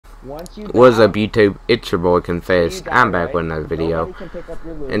What's up YouTube, it's your boy Confess. I'm back with another video.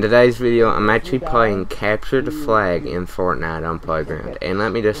 In today's video, I'm actually playing Capture the Flag in Fortnite on Playground. And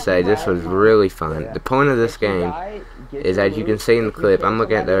let me just say, this was really fun. The point of this game is, as you can see in the clip, I'm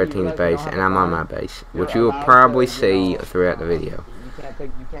looking at the other team's base and I'm on my base, which you will probably see throughout the video.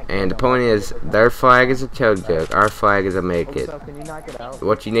 And the point is, their flag is a chug jug, our flag is a medkit.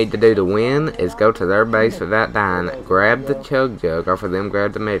 What you need to do to win is go to their base without dying, grab the chug jug, or for them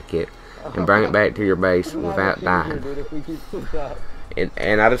grab the medkit, and bring it back to your base without dying.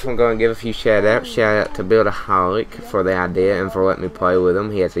 And I just want to go and give a few shout outs. Shout out to Buildaholic for the idea and for letting me play with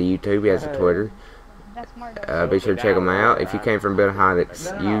him. He has a YouTube, he has a Twitter. Be sure to check them out. If you came from Buildaholic's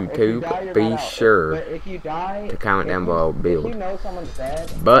YouTube, be sure to comment down below build.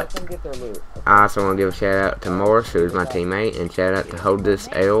 But I also want to give a shout out to Morris, who is my teammate, and shout out to Hold This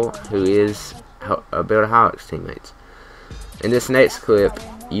L, who is Buildaholic's teammates. In this next clip,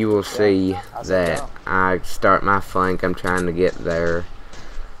 you will see that I start my flank. I'm trying to get their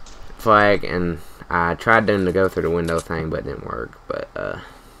flag, and I tried doing the go through the window thing, but it didn't work. But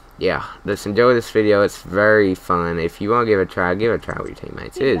yeah, just enjoy this video. It's very fun. If you want to give it a try with your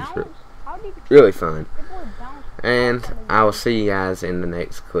teammates. It is really fun. And I will see you guys in the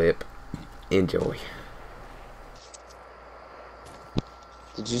next clip. Enjoy.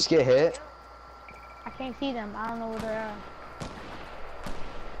 Did you just get hit? I can't see them. I don't know where they are.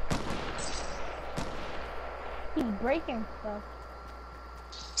 He's breaking stuff.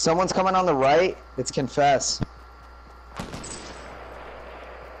 Someone's coming on the right. It's Confess.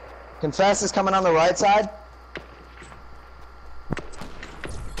 Confess is coming on the right side.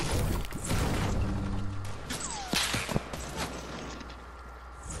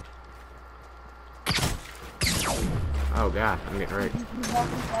 Oh god, I'm getting ready.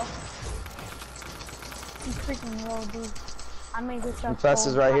 He's freaking low, dude. I made this up. Confess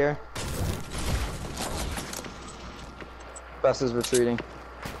is right here. Confess is retreating.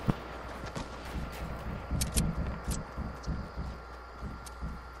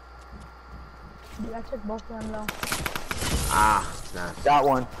 Dude, I took both of them though. Ah, nice. Got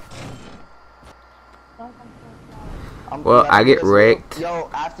one. Well, I get wrecked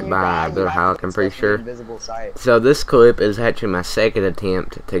by Buildaholic, I'm pretty sure. So this clip is actually my second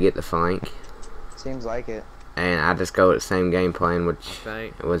attempt to get the flank. Seems like it. And I just go with the same game plan, which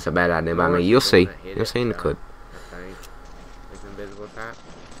was a bad idea by me. You'll see. You'll see in the clip.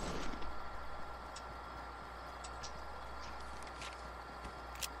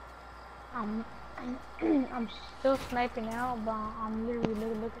 I'm still sniping out, but I'm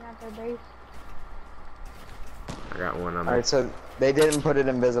literally looking at their base. I got one on me. Alright, so they didn't put it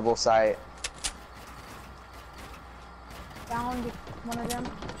in visible sight. Found one of them.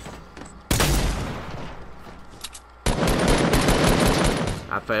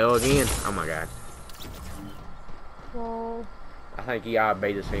 I fell again. Oh my god. Whoa. I think you all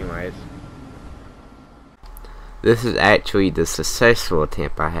beat us anyways. This is actually the successful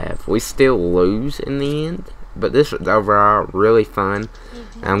attempt I have. We still lose in the end, but this was overall really fun.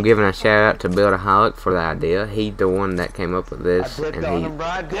 I'm giving a shout out to Buildaholic for the idea. He's the one that came up with this, and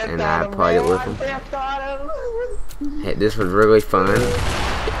I played it with him. Hey, this was really fun.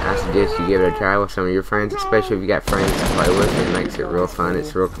 I suggest you give it a try with some of your friends, especially if you got friends to play with. It makes it real fun.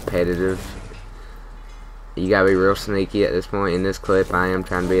 It's real competitive. You gotta be real sneaky at this point. In this clip, I am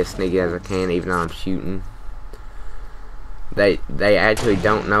trying to be as sneaky as I can, even though I'm shooting. They actually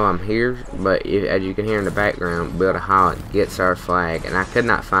don't know I'm here, but as you can hear in the background, Buildaholic gets our flag, and I could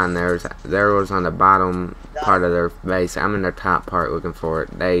not find theirs. Theirs was on the bottom part of their base. I'm in their top part looking for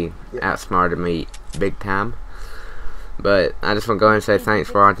it. They outsmarted me big time. But I just want to go ahead and say thanks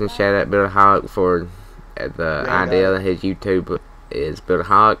for watching. Shout out Buildaholic for the idea. His YouTube is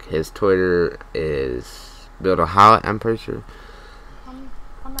Buildaholic. His Twitter is Buildaholic, I'm pretty sure.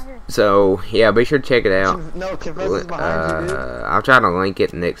 So yeah, be sure to check it out. I'll try to link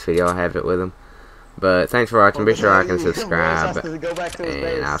it in the next video. I'll have it with him. But thanks for watching. Be sure to like and subscribe,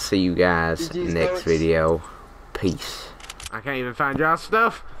 and I'll see you guys next video. Peace. I can't even find y'all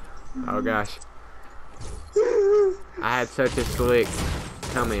stuff. Oh gosh, I had such a slick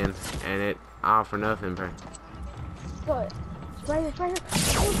come in, and it all for nothing, bro. What? Right here.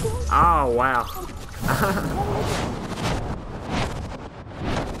 Oh wow.